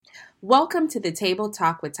Welcome to the Table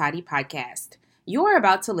Talk with Toddy podcast. You are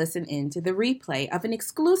about to listen in to the replay of an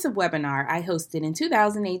exclusive webinar I hosted in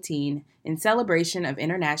 2018 in celebration of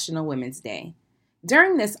International Women's Day.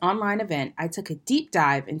 During this online event, I took a deep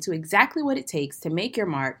dive into exactly what it takes to make your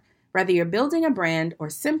mark, whether you're building a brand or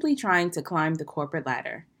simply trying to climb the corporate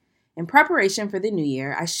ladder. In preparation for the new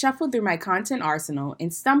year, I shuffled through my content arsenal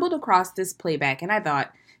and stumbled across this playback, and I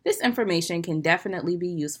thought, this information can definitely be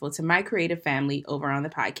useful to my creative family over on the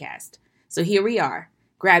podcast. So here we are.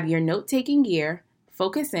 Grab your note-taking gear,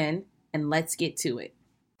 focus in, and let's get to it.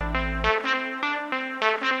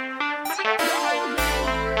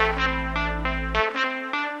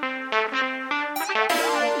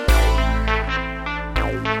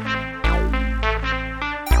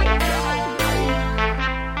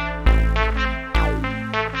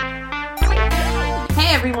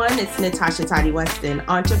 Everyone, it's Natasha Toddy Weston,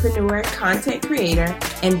 entrepreneur, content creator,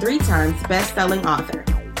 and 3 times best-selling author.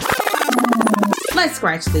 Let's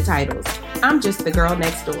scratch the titles. I'm just the girl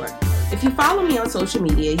next door. If you follow me on social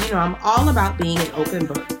media, you know I'm all about being an open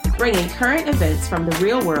book, bringing current events from the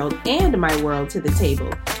real world and my world to the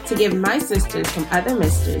table to give my sisters from other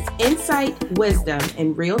misters insight, wisdom,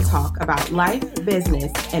 and real talk about life,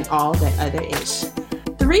 business, and all that other ish.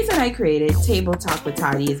 The reason I created Table Talk with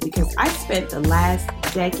Toddy is because I spent the last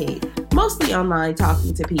decade mostly online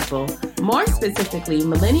talking to people, more specifically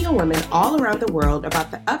millennial women all around the world,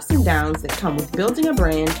 about the ups and downs that come with building a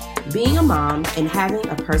brand, being a mom, and having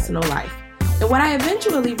a personal life. And what I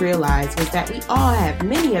eventually realized was that we all have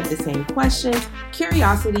many of the same questions,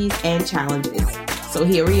 curiosities, and challenges. So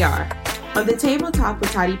here we are. On the Table Talk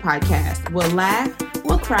with Toddy podcast, we'll laugh,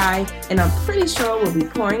 we'll cry, and I'm pretty sure we'll be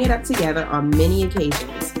pouring it up together on many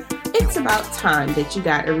occasions. It's about time that you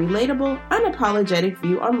got a relatable, unapologetic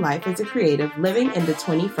view on life as a creative living in the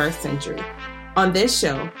 21st century. On this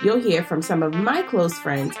show, you'll hear from some of my close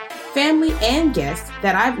friends, family, and guests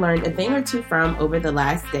that I've learned a thing or two from over the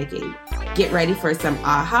last decade. Get ready for some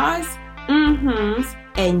ahas, mm-hms,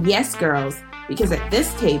 and yes girls, because at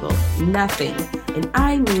this table, nothing, and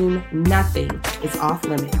I mean nothing, is off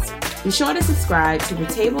limits. Be sure to subscribe to the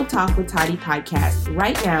Table Talk with Toddy podcast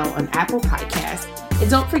right now on Apple Podcasts, and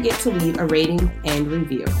don't forget to leave a rating and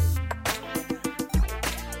review.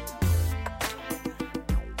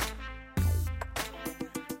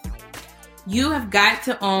 You have got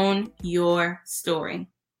to own your story.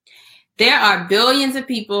 There are billions of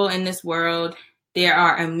people in this world. There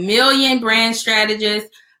are a million brand strategists,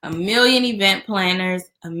 a million event planners,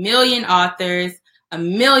 a million authors, a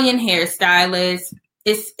million hairstylists.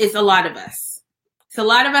 It's a lot of us. It's a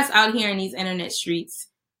lot of us out here in these internet streets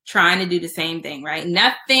trying to do the same thing, right?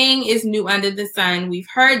 Nothing is new under the sun. We've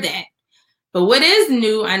heard that. But what is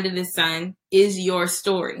new under the sun is your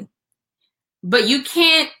story. But you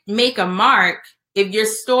can't make a mark if your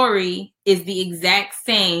story is the exact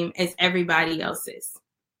same as everybody else's,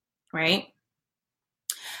 right?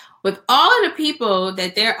 With all of the people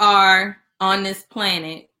that there are on this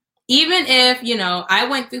planet, even if, I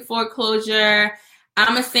went through foreclosure,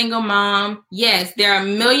 I'm a single mom. Yes, there are a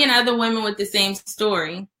million other women with the same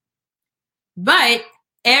story. But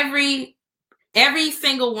every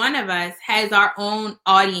single one of us has our own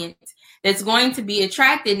audience that's going to be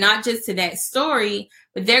attracted not just to that story,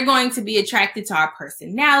 but they're going to be attracted to our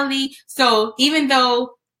personality. So even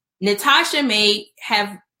though Natasha may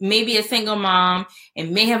be a single mom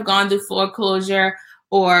and may have gone through foreclosure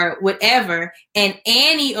or whatever, and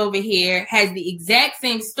Annie over here has the exact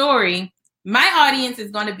same story, my audience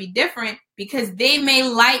is going to be different because they may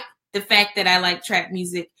like the fact that I like trap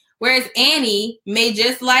music, whereas Annie may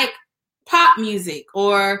just like pop music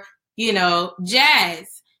or,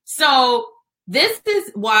 jazz. So this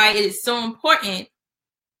is why it is so important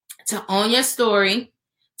to own your story,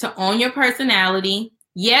 to own your personality.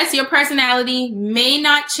 Yes, your personality may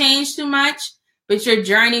not change too much, but your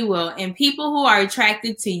journey will. And people who are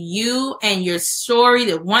attracted to you and your story,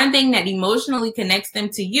 the one thing that emotionally connects them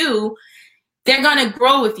to you, they're going to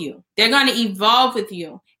grow with you. They're going to evolve with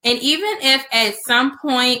you. And even if at some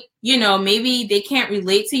point, maybe they can't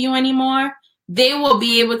relate to you anymore, they will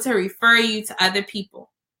be able to refer you to other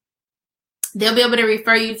people. They'll be able to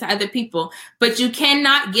refer you to other people. But you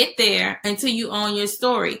cannot get there until you own your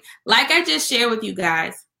story. Like I just shared with you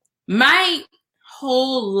guys, my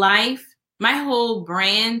whole life, my whole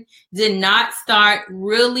brand did not start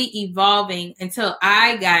really evolving until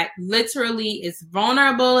I got literally as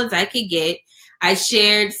vulnerable as I could get. I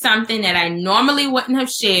shared something that I normally wouldn't have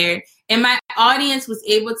shared, and my audience was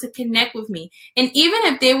able to connect with me. And even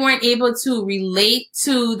if they weren't able to relate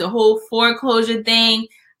to the whole foreclosure thing,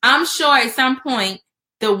 I'm sure at some point,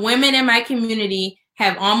 the women in my community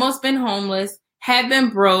have almost been homeless, have been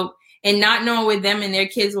broke, and not knowing where them and their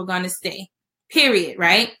kids were going to stay, period,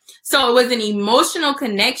 right? So it was an emotional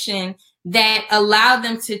connection that allowed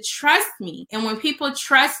them to trust me. And when people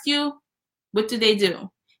trust you, what do?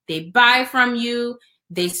 They buy from you,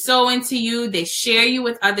 they sow into you, they share you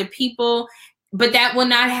with other people. But that will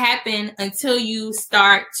not happen until you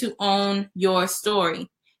start to own your story.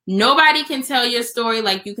 Nobody can tell your story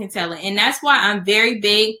like you can tell it. And that's why I'm very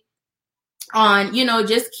big on,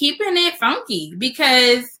 just keeping it funky,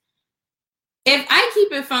 because if I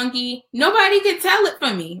keep it funky, nobody can tell it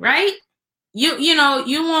for me, right? You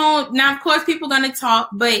won't. Now, of course, people are going to talk,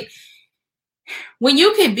 but when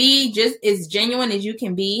you can be just as genuine as you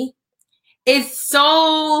can be, it's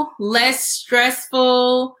so less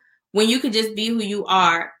stressful when you could just be who you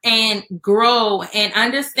are and grow and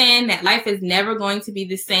understand that life is never going to be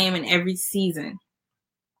the same in every season,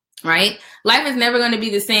 right? Life is never going to be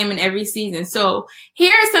the same in every season. So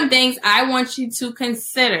here are some things I want you to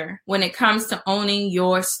consider when it comes to owning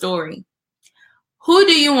your story. Who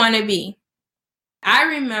do you want to be? I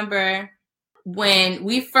remember when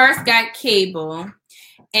we first got cable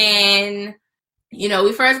and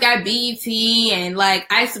we first got BET, and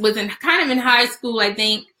I was in high school, I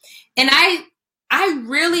think. And I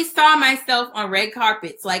really saw myself on red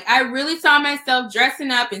carpets. I really saw myself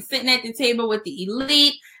dressing up and sitting at the table with the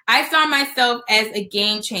elite. I saw myself as a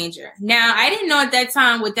game changer. Now, I didn't know at that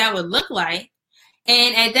time what that would look like.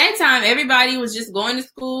 And at that time, everybody was just going to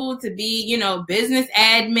school to be, business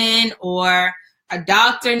admin or a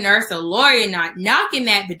doctor, nurse, or lawyer. Not knocking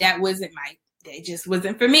that, but that just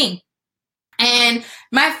wasn't for me. And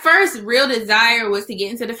my first real desire was to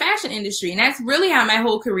get into the fashion industry. And that's really how my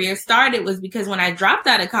whole career started, was because when I dropped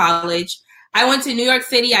out of college, I went to New York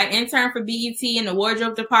City. I interned for BET in the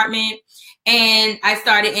wardrobe department. And I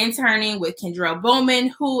started interning with Kendrell Bowman,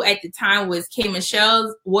 who at the time was K.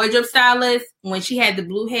 Michelle's wardrobe stylist when she had the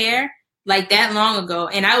blue hair, that long ago.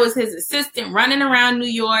 And I was his assistant running around New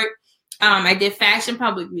York. I did fashion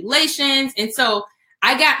public relations. And so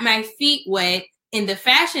I got my feet wet in the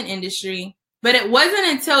fashion industry. But it wasn't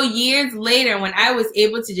until years later when I was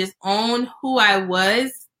able to just own who I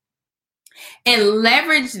was and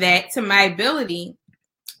leverage that to my ability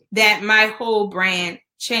that my whole brand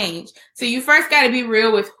changed. So you first got to be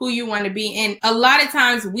real with who you want to be. And a lot of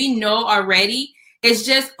times we know already. It's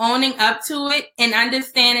just owning up to it and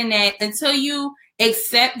understanding that until you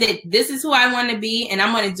accept that this is who I want to be and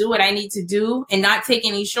I'm going to do what I need to do and not take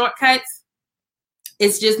any shortcuts,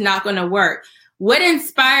 it's just not going to work. What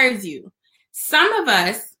inspires you? Some of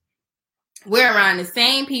us, we're around the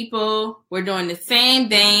same people, we're doing the same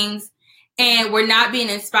things, and we're not being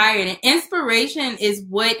inspired. And inspiration is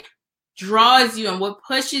what draws you and what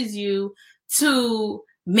pushes you to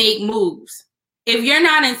make moves. If you're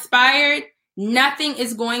not inspired, nothing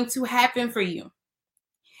is going to happen for you.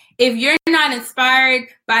 If you're not inspired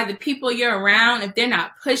by the people you're around, if they're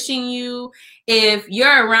not pushing you, if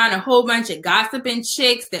you're around a whole bunch of gossiping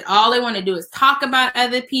chicks that all they want to do is talk about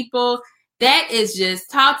other people, that is just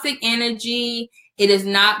toxic energy. It is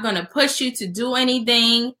not going to push you to do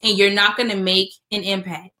anything, and you're not going to make an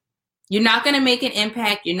impact. You're not going to make an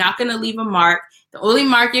impact. You're not going to leave a mark. The only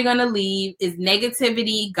mark you're going to leave is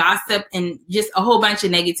negativity, gossip, and just a whole bunch of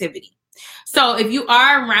negativity. So if you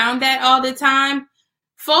are around that all the time,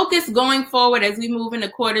 focus going forward as we move into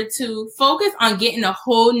Q2, focus on getting a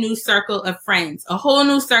whole new circle of friends, a whole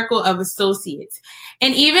new circle of associates.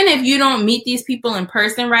 And even if you don't meet these people in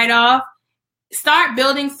person right off, start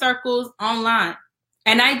building circles online.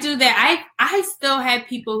 And I do that. I still have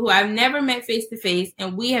people who I've never met face to face,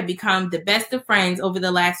 and we have become the best of friends over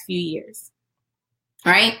the last few years.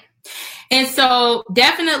 Right? And so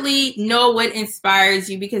definitely know what inspires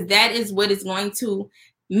you, because that is what is going to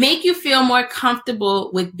make you feel more comfortable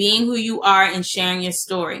with being who you are and sharing your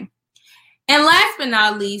story. And last but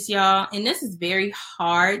not least, y'all, and this is very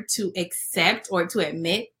hard to accept or to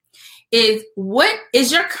admit, is what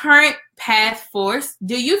is your current path forced?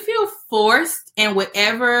 Do you feel forced in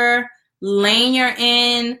whatever lane you're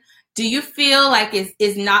in? Do you feel like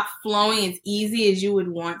it's not flowing as easy as you would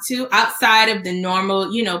want to, outside of the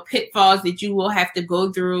normal, pitfalls that you will have to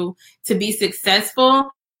go through to be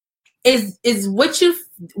successful? Is what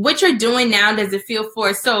you're doing now, does it feel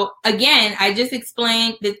forced? So again, I just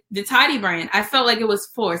explained the Toddy brand. I felt like it was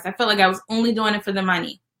forced. I felt like I was only doing it for the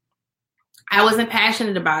money. I wasn't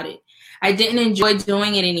passionate about it. I didn't enjoy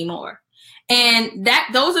doing it anymore. And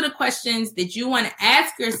those are the questions that you want to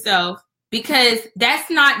ask yourself, because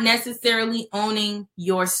that's not necessarily owning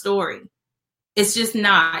your story. It's just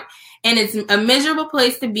not. And it's a miserable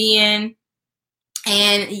place to be in.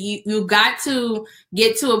 And you got to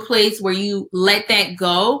get to a place where you let that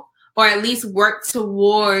go, or at least work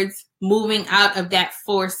towards moving out of that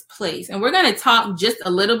forced place. And we're going to talk just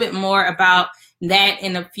a little bit more about that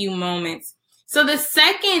in a few moments. So the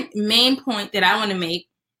second main point that I want to make,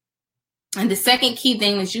 and the second key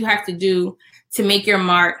thing that you have to do to make your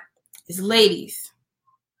mark is, ladies,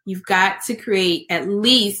 you've got to create at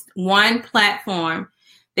least one platform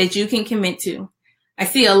that you can commit to. I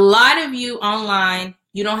see a lot of you online,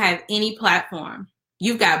 you don't have any platform.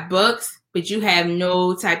 You've got books, but you have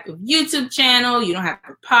no type of YouTube channel. You don't have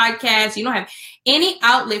a podcast. You don't have any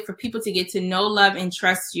outlet for people to get to know, love, and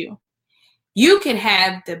trust you. You could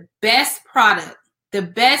have the best product, the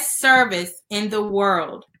best service in the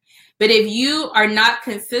world. But if you are not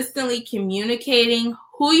consistently communicating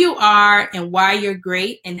who you are and why you're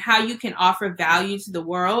great and how you can offer value to the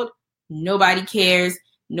world, nobody cares.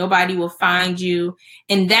 Nobody will find you.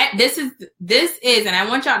 And this is, and I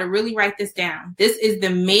want y'all to really write this down. This is the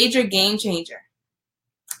major game changer.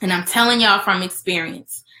 And I'm telling y'all from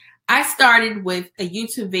experience. I started with a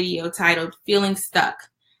YouTube video titled Feeling Stuck.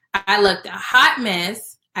 I looked a hot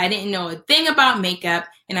mess. I didn't know a thing about makeup.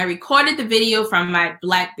 And I recorded the video from my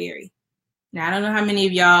BlackBerry. Now, I don't know how many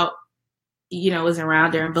of y'all, was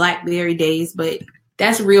around during BlackBerry days, but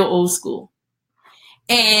that's real old school.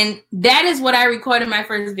 And that is what I recorded my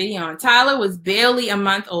first video on. Tyler was barely a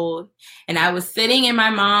month old, and I was sitting in my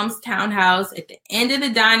mom's townhouse at the end of the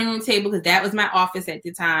dining room table because that was my office at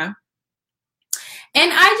the time.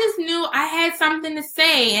 And I just knew I had something to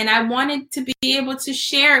say, and I wanted to be able to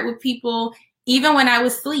share it with people even when I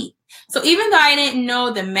was asleep. So even though I didn't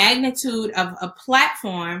know the magnitude of a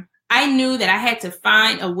platform, I knew that I had to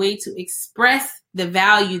find a way to express the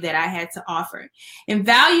value that I had to offer. And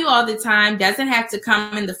value all the time doesn't have to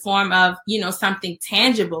come in the form of, something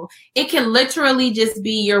tangible. It can literally just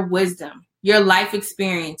be your wisdom, your life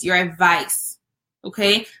experience, your advice.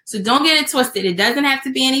 Okay. So don't get it twisted. It doesn't have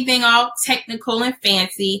to be anything all technical and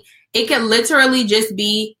fancy. It can literally just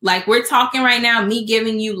be like we're talking right now, me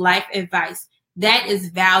giving you life advice. That is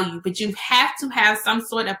value, but you have to have some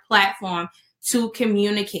sort of platform to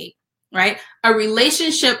communicate. Right? A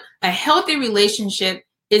relationship, a healthy relationship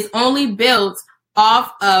is only built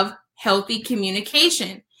off of healthy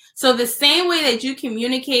communication. So the same way that you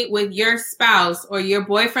communicate with your spouse or your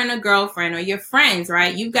boyfriend or girlfriend or your friends,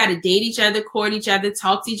 right? You've got to date each other, court each other,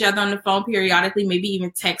 talk to each other on the phone periodically, maybe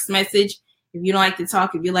even text message. If you don't like to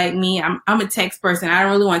talk, if you're like me, I'm a text person. I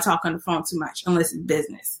don't really want to talk on the phone too much unless it's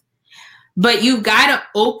business. But you've got to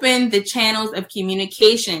open the channels of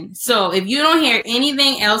communication. So if you don't hear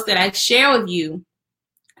anything else that I share with you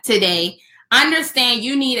today, understand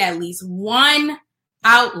you need at least one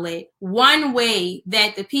outlet, one way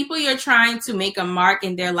that the people you're trying to make a mark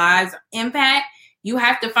in their lives impact, you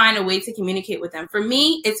have to find a way to communicate with them. For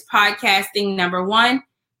me, it's podcasting, number one.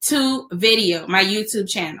 2, video, my YouTube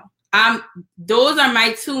channel. Those are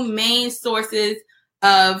my 2 main sources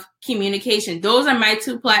of communication. Those are my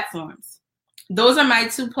 2 platforms.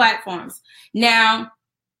 Now,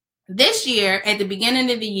 this year, at the beginning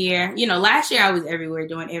of the year, last year I was everywhere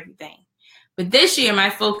doing everything. But this year, my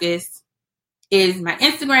focus is my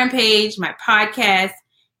Instagram page, my podcast,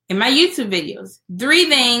 and my YouTube videos. 3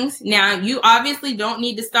 things. Now, you obviously don't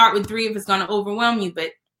need to start with 3 if it's going to overwhelm you.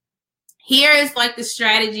 But here is like the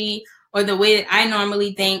strategy or the way that I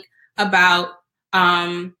normally think about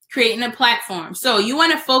creating a platform. So you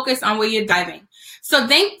want to focus on where you're diving. So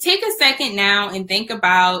take a second now and think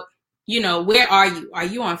about, where are you? Are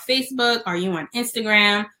you on Facebook? Are you on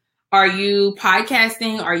Instagram? Are you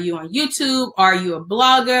podcasting? Are you on YouTube? Are you a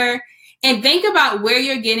blogger? And think about where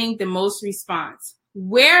you're getting the most response.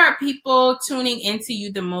 Where are people tuning into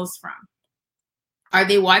you the most from? Are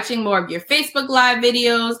they watching more of your Facebook Live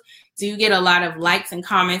videos? Do you get a lot of likes and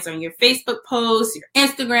comments on your Facebook posts, your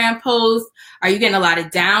Instagram posts? Are you getting a lot of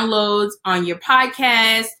downloads on your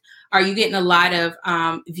podcast? Are you getting a lot of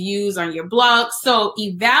views on your blog? So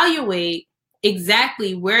evaluate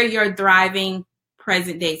exactly where you're thriving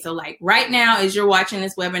present day. So like right now, as you're watching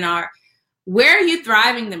this webinar, where are you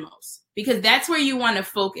thriving the most? Because that's where you want to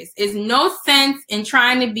focus. It's no sense in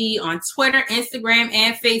trying to be on Twitter, Instagram,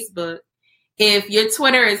 and Facebook if your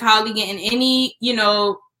Twitter is hardly getting any,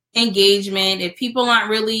 engagement, if people aren't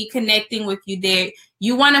really connecting with you there.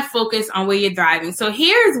 You want to focus on where you're thriving. So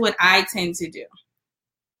here's what I tend to do.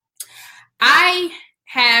 I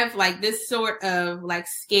have like this sort of like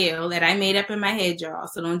scale that I made up in my head, y'all,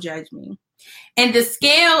 so don't judge me. And the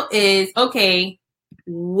scale is, okay,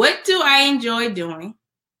 what do I enjoy doing?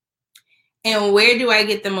 And where do I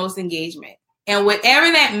get the most engagement? And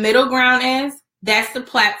whatever that middle ground is, that's the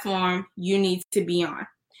platform you need to be on.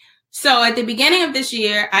 So at the beginning of this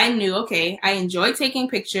year, I knew, okay, I enjoy taking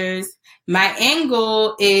pictures My end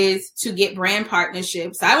goal is to get brand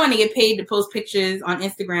partnerships. I want to get paid to post pictures on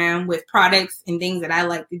Instagram with products and things that I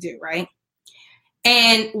like to do, right?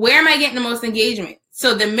 And where am I getting the most engagement?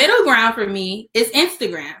 So the middle ground for me is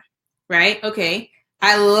Instagram, right? Okay.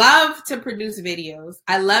 I love to produce videos.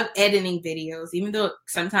 I love editing videos, even though it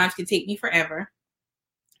sometimes can take me forever,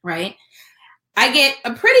 right? I get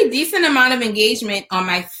a pretty decent amount of engagement on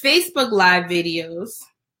my Facebook Live videos,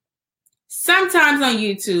 sometimes on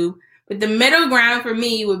YouTube, but the middle ground for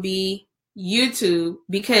me would be YouTube,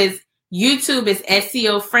 because YouTube is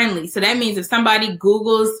SEO friendly. So that means if somebody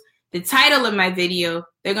Googles the title of my video,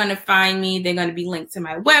 they're going to find me. They're going to be linked to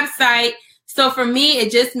my website. So for me,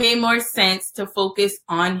 it just made more sense to focus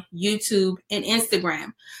on YouTube and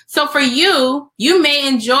Instagram. So for you, you may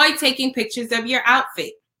enjoy taking pictures of your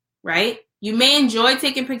outfit, right? You may enjoy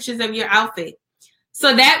taking pictures of your outfit.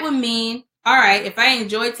 So that would mean, all right, if I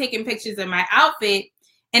enjoy taking pictures of my outfit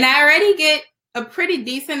and I already get a pretty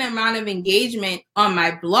decent amount of engagement on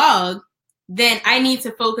my blog, then I need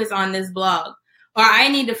to focus on this blog. Or I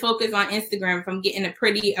need to focus on Instagram if I'm getting a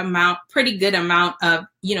pretty good amount of,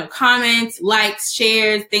 comments, likes,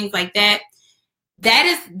 shares, things like that. That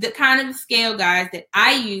is the kind of scale, guys, that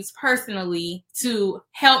I use personally to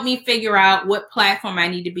help me figure out what platform I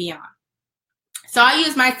need to be on. So I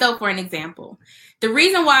use myself for an example. The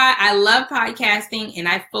reason why I love podcasting and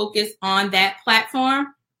I focus on that platform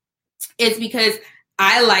is because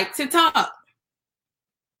I like to talk.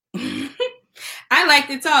 I like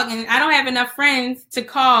to talk, and I don't have enough friends to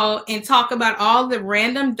call and talk about all the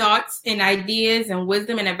random thoughts and ideas and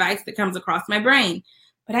wisdom and advice that comes across my brain.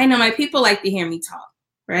 But I know my people like to hear me talk,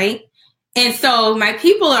 right? And so my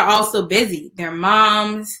people are also busy. They're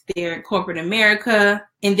moms, they're in corporate America,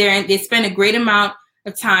 and they spend a great amount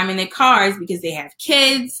of time in their cars because they have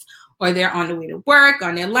kids or they're on the way to work,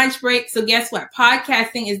 on their lunch break. So guess what?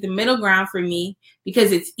 Podcasting is the middle ground for me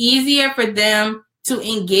because it's easier for them to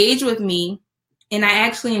engage with me, and I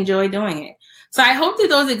actually enjoy doing it. So I hope that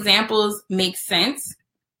those examples make sense.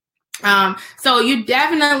 So you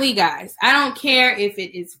definitely, guys, I don't care if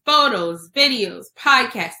it is photos, videos,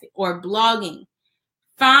 podcasting, or blogging,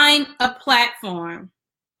 find a platform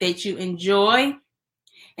that you enjoy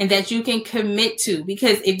and that you can commit to.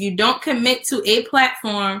 Because if you don't commit to a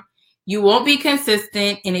platform, you won't be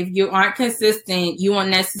consistent. And if you aren't consistent, you won't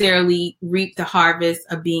necessarily reap the harvest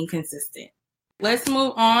of being consistent. Let's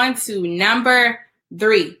move on to number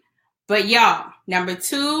 3. But y'all, number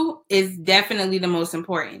 2 is definitely the most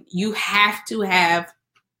important. You have to have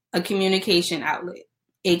a communication outlet,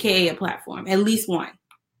 aka a platform, at least one.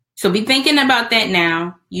 So be thinking about that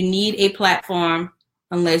now. You need a platform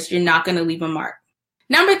unless you're not going to leave a mark.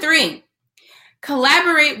 Number 3,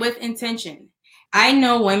 collaborate with intention. I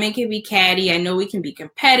know women can be catty. I know we can be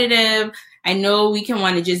competitive. I know we can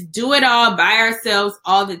want to just do it all by ourselves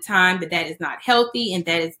all the time, but that is not healthy and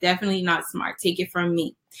that is definitely not smart. Take it from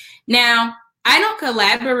me. Now, I don't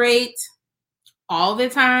collaborate all the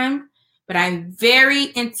time, but I'm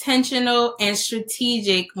very intentional and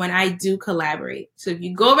strategic when I do collaborate. So if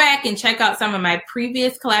you go back and check out some of my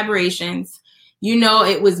previous collaborations, you know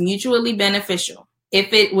it was mutually beneficial.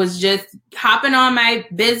 If it was just hopping on my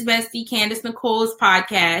biz bestie Candace Nicole's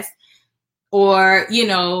podcast, or,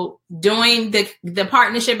 doing the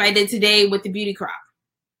partnership I did today with the Beauty Crop,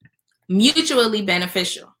 mutually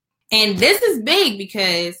beneficial. And this is big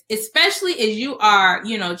because especially as you are,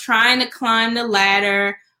 trying to climb the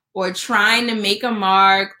ladder or trying to make a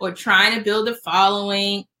mark or trying to build a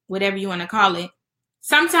following, whatever you want to call it,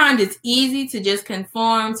 sometimes it's easy to just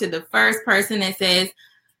conform to the first person that says,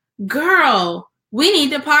 girl, we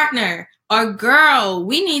need to partner, or girl,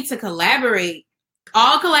 we need to collaborate.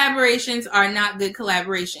 All collaborations are not good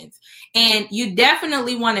collaborations. And you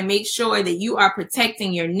definitely want to make sure that you are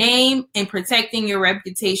protecting your name and protecting your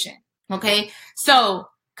reputation. Okay. So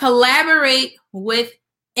collaborate with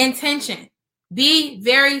intention. Be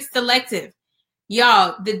very selective.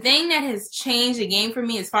 Y'all, the thing that has changed the game for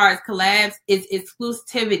me as far as collabs is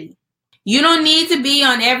exclusivity. You don't need to be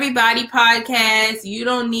on everybody podcast. You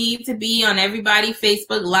don't need to be on everybody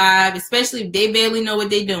Facebook Live, especially if they barely know what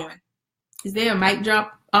they're doing. Is there a mic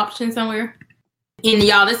drop option somewhere? And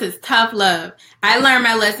y'all, this is tough love. I learned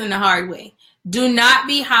my lesson the hard way. Do not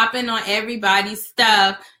be hopping on everybody's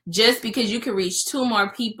stuff just because you can reach 2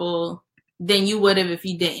 more people than you would have if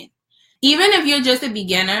you didn't. Even if you're just a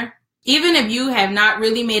beginner, even if you have not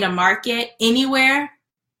really made a mark yet anywhere,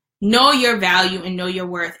 know your value and know your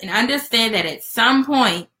worth, and understand that at some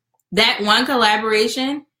point, that one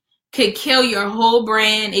collaboration could kill your whole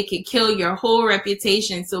brand. It could kill your whole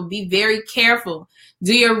reputation. So be very careful.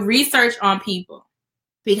 Do your research on people,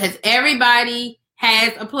 because everybody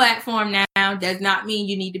has a platform now does not mean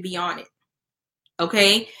you need to be on it.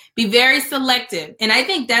 Okay? Be very selective. And I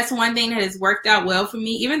think that's one thing that has worked out well for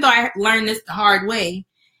me, even though I learned this the hard way.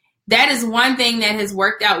 That is one thing that has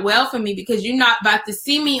worked out well for me, because you're not about to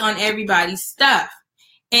see me on everybody's stuff.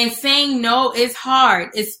 And saying no is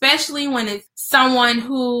hard, especially when it's someone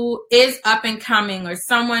who is up and coming or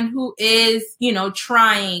someone who is,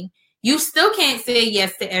 trying. You still can't say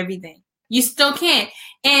yes to everything. You still can't.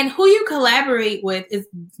 And who you collaborate with is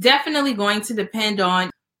definitely going to depend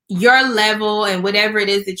on your level and whatever it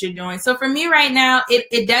is that you're doing. So for me right now,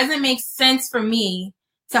 it doesn't make sense for me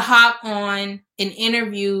to hop on an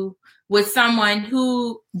interview with someone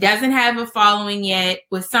who doesn't have a following yet,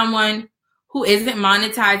 with someone who isn't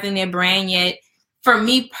monetizing their brand yet. For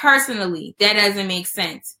me personally, that doesn't make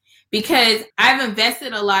sense, because I've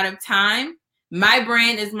invested a lot of time. My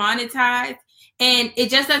brand is monetized, and it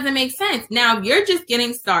just doesn't make sense. Now, if you're just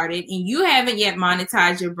getting started and you haven't yet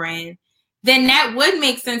monetized your brand, then that would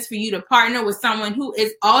make sense for you to partner with someone who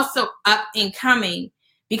is also up and coming,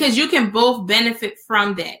 because you can both benefit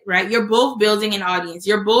from that, right? You're both building an audience.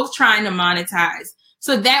 You're both trying to monetize.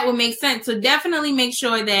 So that would make sense. So definitely make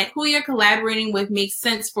sure that who you're collaborating with makes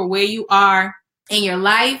sense for where you are in your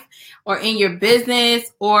life or in your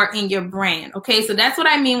business or in your brand. Okay, so that's what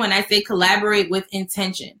I mean when I say collaborate with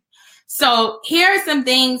intention. So here are some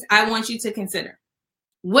things I want you to consider.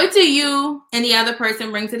 What do you and the other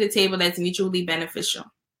person bring to the table that's mutually beneficial?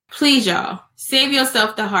 Please, y'all, save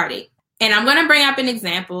yourself the heartache. And I'm going to bring up an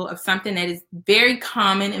example of something that is very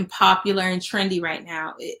common and popular and trendy right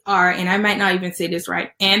now. And I might not even say this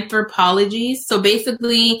right, anthropologies. So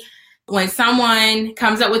basically, when someone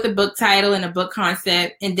comes up with a book title and a book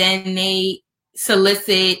concept, and then they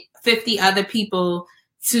solicit 50 other people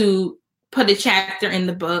to put a chapter in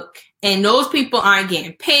the book, and those people aren't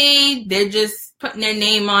getting paid, they're just putting their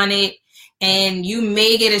name on it, and you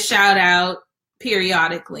may get a shout out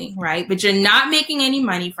periodically, right? But you're not making any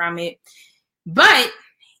money from it. But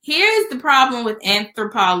here's the problem with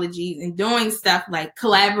anthropologies and doing stuff like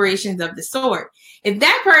collaborations of the sort. If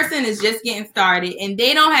that person is just getting started and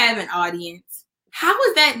they don't have an audience, how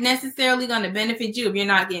is that necessarily going to benefit you if you're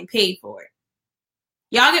not getting paid for it?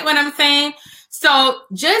 Y'all get what I'm saying? So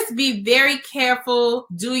just be very careful,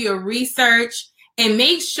 do your research, and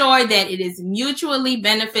make sure that it is mutually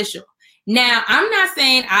beneficial. Now, I'm not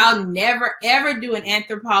saying I'll never, ever do an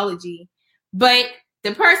anthropology, but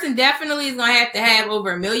the person definitely is going to have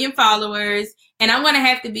over 1 million followers, and I'm going to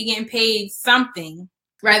have to be getting paid something,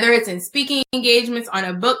 whether it's in speaking engagements on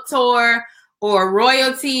a book tour or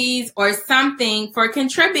royalties or something for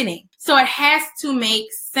contributing. So it has to make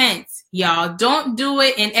sense, y'all. Don't do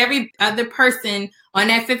it, and every other person on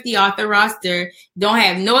that 50 author roster don't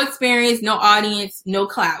have no experience, no audience, no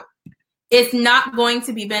clout. It's not going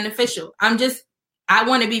to be beneficial. I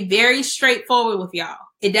want to be very straightforward with y'all.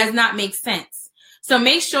 It does not make sense. So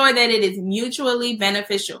make sure that it is mutually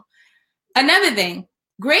beneficial. Another thing,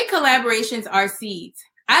 great collaborations are seeds.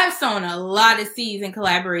 I have sown a lot of seeds in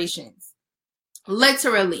collaborations,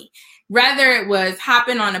 literally. Whether it was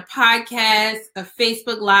hopping on a podcast, a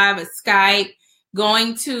Facebook Live, a Skype,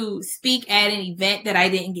 going to speak at an event that I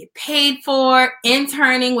didn't get paid for,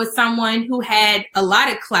 interning with someone who had a lot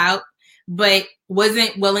of clout, but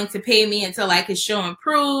wasn't willing to pay me until I could show and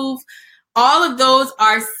prove. All of those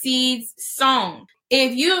are seeds sown.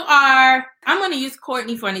 If you are, I'm going to use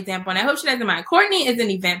Courtney for an example, and I hope she doesn't mind. Courtney is an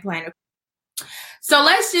event planner. So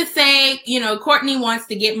let's just say, Courtney wants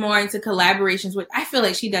to get more into collaborations, which I feel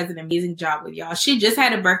like she does an amazing job with, y'all. She just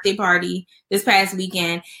had a birthday party this past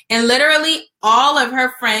weekend, and literally all of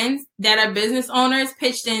her friends that are business owners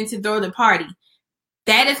pitched in to throw the party.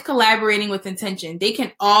 That is collaborating with intention. They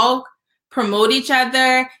can all promote each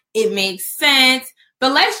other. It makes sense.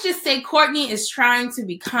 But let's just say Courtney is trying to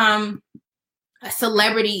become a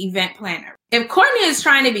celebrity event planner. If Courtney is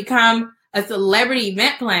trying to become a celebrity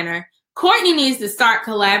event planner, Courtney needs to start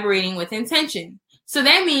collaborating with intention. So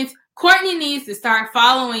that means Courtney needs to start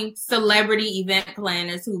following celebrity event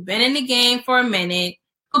planners who've been in the game for a minute,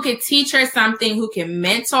 who can teach her something, who can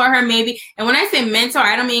mentor her maybe. And when I say mentor,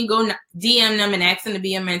 I don't mean go DM them and ask them to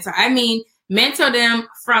be a mentor. I mean mentor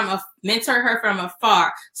her from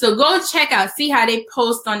afar. So go check out, see how they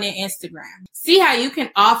post on their Instagram. See how you can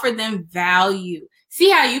offer them value. See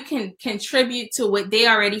how you can contribute to what they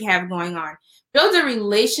already have going on. Build a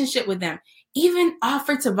relationship with them. Even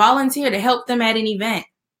offer to volunteer to help them at an event.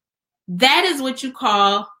 That is what you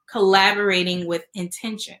call collaborating with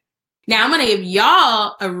intention. Now, I'm going to give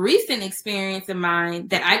y'all a recent experience of mine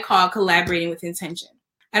that I call collaborating with intention.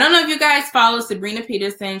 I don't know if you guys follow Sabrina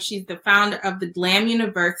Peterson. She's the founder of the Glam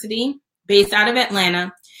University based out of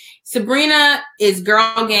Atlanta. Sabrina is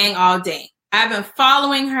girl gang all day. I've been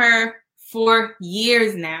following her for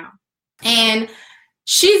years now. And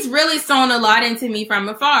she's really sewn a lot into me from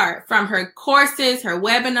afar, from her courses, her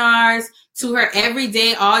webinars, to her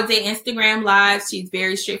everyday, all day Instagram lives. She's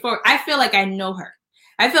very straightforward. I feel like I know her.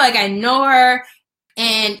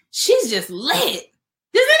 And she's just lit.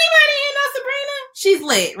 Does anybody know Sabrina? She's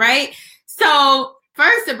lit, right? So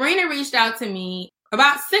first, Sabrina reached out to me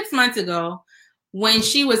about 6 months ago when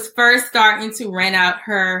she was first starting to rent out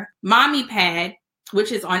her mommy pad,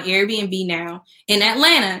 which is on Airbnb now, in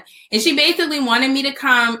Atlanta. And she basically wanted me to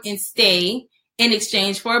come and stay in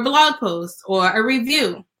exchange for a blog post or a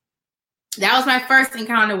review. That was my first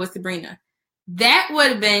encounter with Sabrina. That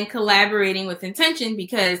would have been collaborating with intention,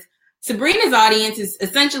 because Sabrina's audience is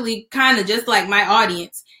essentially kind of just like my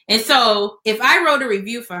audience. And so if I wrote a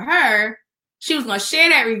review for her, she was going to share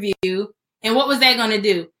that review. And what was that going to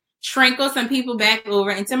do? Trickle some people back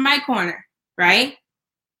over into my corner, right?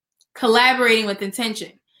 Collaborating with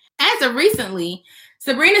intention. As of recently,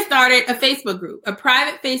 Sabrina started a Facebook group, a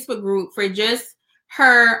private Facebook group for just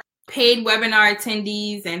her paid webinar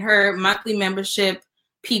attendees and her monthly membership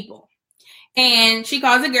people. And she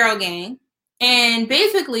calls it Girl Gang. And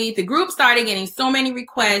basically, the group started getting so many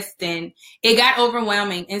requests and it got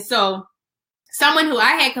overwhelming. And so someone who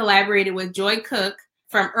I had collaborated with, Joy Cook,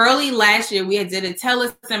 from early last year, we had did a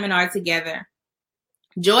teleseminar together.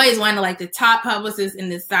 Joy is one of like the top publicists in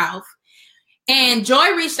the South. And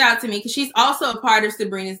Joy reached out to me because she's also a part of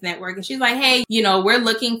Sabrina's network. And she's like, hey, we're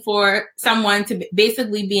looking for someone to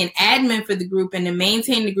basically be an admin for the group and to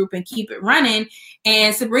maintain the group and keep it running.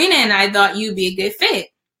 And Sabrina and I thought you'd be a good fit.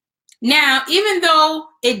 Now, even though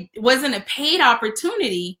it wasn't a paid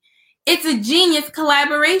opportunity, it's a genius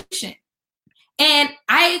collaboration. And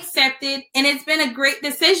I accepted, and it's been a great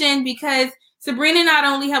decision because Sabrina not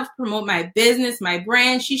only helps promote my business, my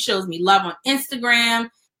brand, she shows me love on Instagram.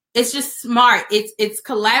 It's just smart. It's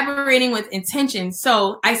collaborating with intention.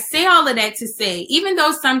 So I say all of that to say, even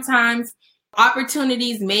though sometimes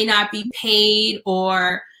opportunities may not be paid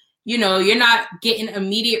or, you're not getting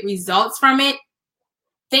immediate results from it,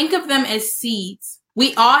 think of them as seeds.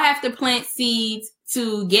 We all have to plant seeds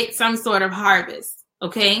to get some sort of harvest,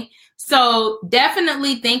 okay? So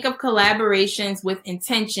definitely think of collaborations with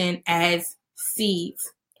intention as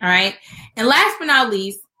seeds, all right? And last but not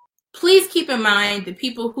least, please keep in mind the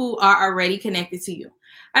people who are already connected to you.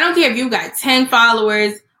 I don't care if you've got 10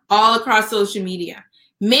 followers all across social media.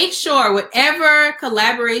 Make sure whatever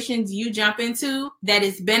collaborations you jump into, that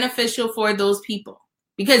is beneficial for those people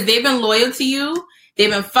because they've been loyal to you. They've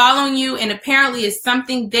been following you, and apparently it's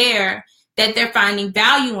something there that they're finding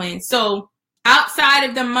value in. So outside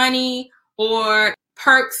of the money or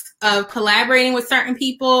perks of collaborating with certain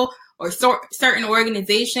people or certain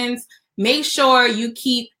organizations, make sure you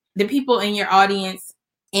keep the people in your audience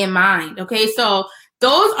in mind. Okay, so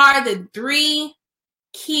those are the 3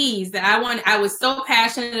 keys that I was so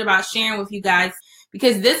passionate about sharing with you guys,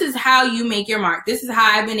 because this is how you make your mark. This is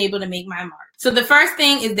how I've been able to make my mark. So the first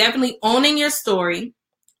thing is definitely owning your story.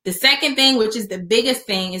 The second thing, which is the biggest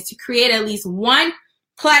thing, is to create at least one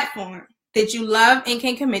platform that you love and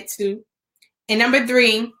can commit to. And number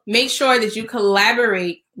 3, make sure that you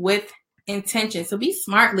collaborate with intention. So be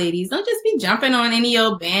smart, ladies. Don't just be jumping on any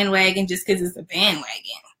old bandwagon just because it's a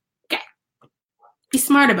bandwagon. Okay. Be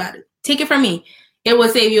smart about it. Take it from me. It will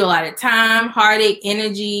save you a lot of time, heartache,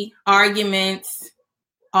 energy, arguments,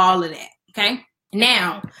 all of that. Okay.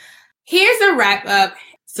 Now, here's a wrap up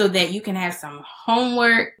so that you can have some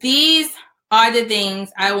homework. These are the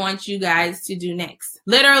things I want you guys to do next.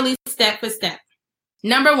 Literally step for step.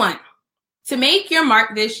 Number 1, to make your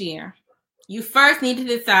mark this year, you first need to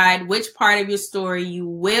decide which part of your story you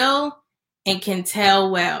will and can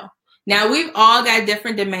tell well. Now, we've all got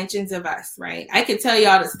different dimensions of us, right? I could tell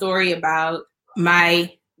y'all the story about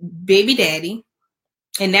my baby daddy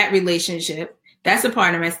and that relationship. That's a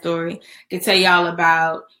part of my story. I could tell y'all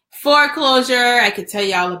about foreclosure. I could tell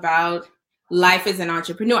y'all about life as an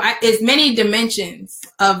entrepreneur. There's many dimensions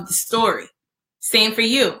of the story. Same for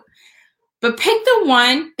you. But pick the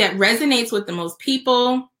one that resonates with the most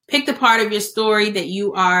people. Pick the part of your story that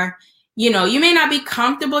you are, you may not be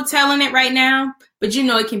comfortable telling it right now, but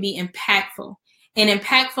it can be impactful and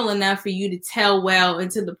impactful enough for you to tell well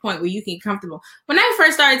and to the point where you can get comfortable. When I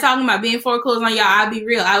first started talking about being foreclosed on, y'all, I'll be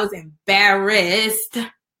real, I was embarrassed.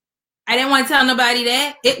 I didn't want to tell nobody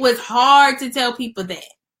that. It was hard to tell people that.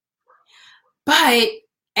 But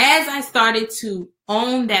as I started to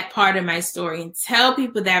own that part of my story and tell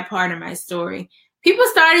people that part of my story, people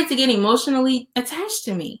started to get emotionally attached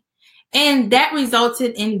to me. And that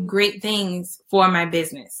resulted in great things for my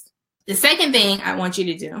business. The second thing I want you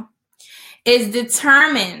to do is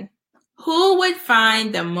determine who would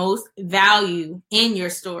find the most value in your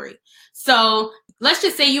story. So let's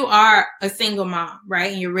just say you are a single mom,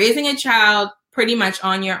 right? And you're raising a child pretty much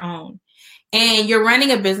on your own. And you're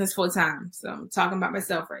running a business full time. So I'm talking about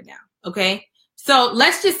myself right now. Okay. So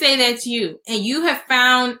let's just say that's you, and you have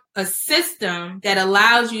found a system that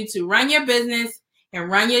allows you to run your business and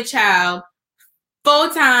run your child full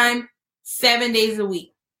time, 7 days a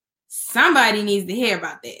week. Somebody needs to hear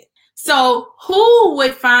about that. So who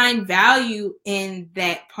would find value in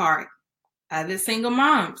that part? Other single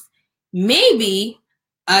moms. Maybe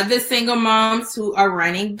other single moms who are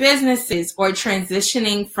running businesses or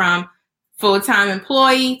transitioning from full-time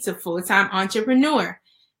employee to full-time entrepreneur.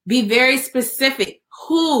 Be very specific.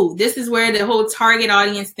 Who? This is where the whole target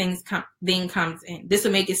audience thing comes in. This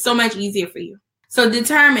will make it so much easier for you. So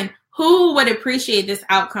determine who would appreciate this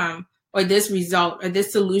outcome or this result or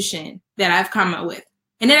this solution that I've come up with.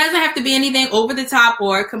 And it doesn't have to be anything over the top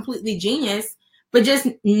or completely genius, but just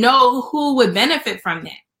know who would benefit from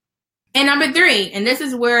that. And number 3, and this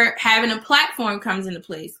is where having a platform comes into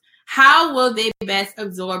place. How will they best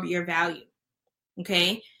absorb your value?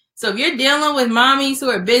 Okay. So if you're dealing with mommies who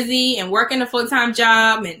are busy and working a full-time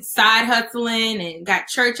job and side hustling and got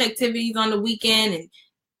church activities on the weekend and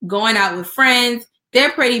going out with friends,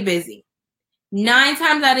 they're pretty busy. 9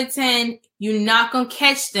 times out of 10, you're not going to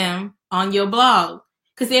catch them on your blog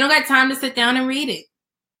because they don't got time to sit down and read it.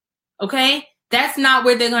 Okay? That's not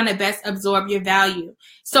where they're going to best absorb your value.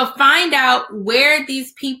 So find out where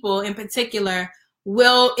these people in particular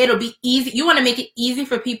it'll be easy. You want to make it easy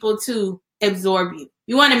for people to absorb you.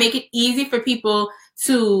 You want to make it easy for people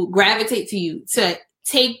to gravitate to you, to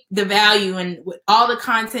take the value and with all the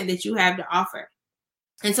content that you have to offer.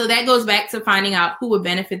 And so that goes back to finding out who would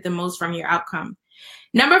benefit the most from your outcome.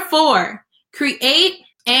 Number 4, create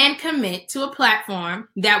and commit to a platform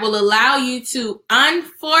that will allow you to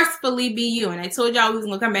unforcefully be you. And I told y'all we was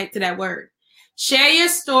going to come back to that word. Share your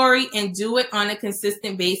story and do it on a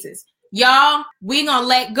consistent basis. Y'all, we're going to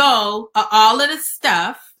let go of all of the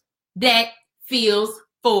stuff that feels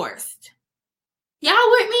forced. Y'all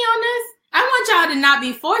with me on this? I want y'all to not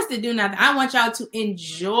be forced to do nothing. I want y'all to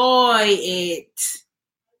enjoy it.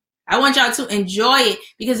 I want y'all to enjoy it,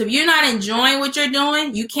 because if you're not enjoying what you're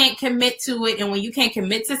doing, you can't commit to it. And when you can't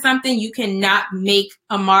commit to something, you cannot make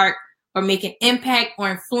a mark or make an impact or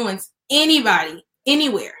influence anybody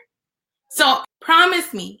anywhere. So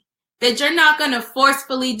promise me that you're not going to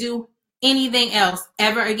forcefully do anything else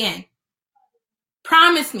ever again.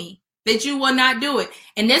 Promise me that you will not do it.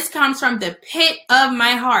 And this comes from the pit of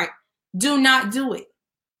my heart. Do not do it.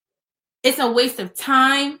 It's a waste of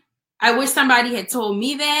time. I wish somebody had told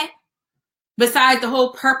me that. Besides the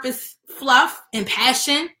whole purpose, fluff, and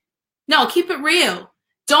passion. No, keep it real.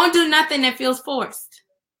 Don't do nothing that feels forced.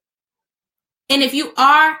 And if you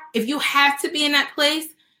have to be in that place,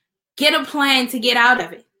 get a plan to get out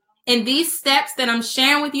of it. And these steps that I'm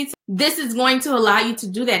sharing with you, this is going to allow you to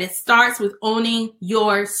do that. It starts with owning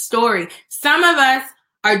your story. Some of us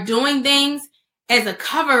are doing things as a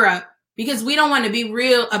cover-up because we don't want to be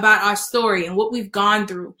real about our story and what we've gone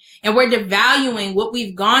through. And we're devaluing what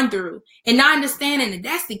we've gone through and not understanding that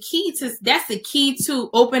that's the key to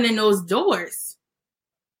opening those doors.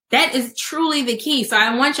 That is truly the key. So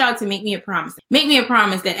I want y'all to make me a promise. Make me a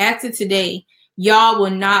promise that after today, y'all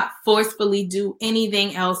will not forcefully do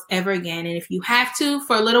anything else ever again. And if you have to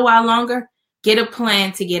for a little while longer, get a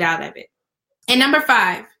plan to get out of it. And number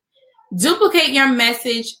 5, duplicate your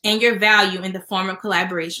message and your value in the form of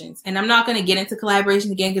collaborations. And I'm not going to get into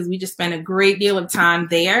collaborations again because we just spent a great deal of time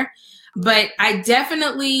there. But I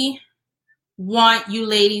definitely want you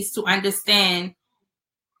ladies to understand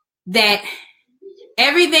that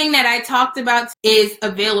everything that I talked about is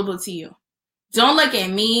available to you. Don't look at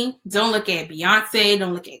me. Don't look at Beyonce.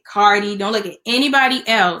 Don't look at Cardi. Don't look at anybody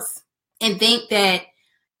else and think that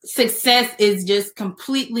success is just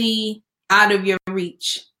completely out of your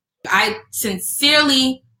reach. I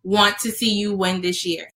sincerely want to see you win this year.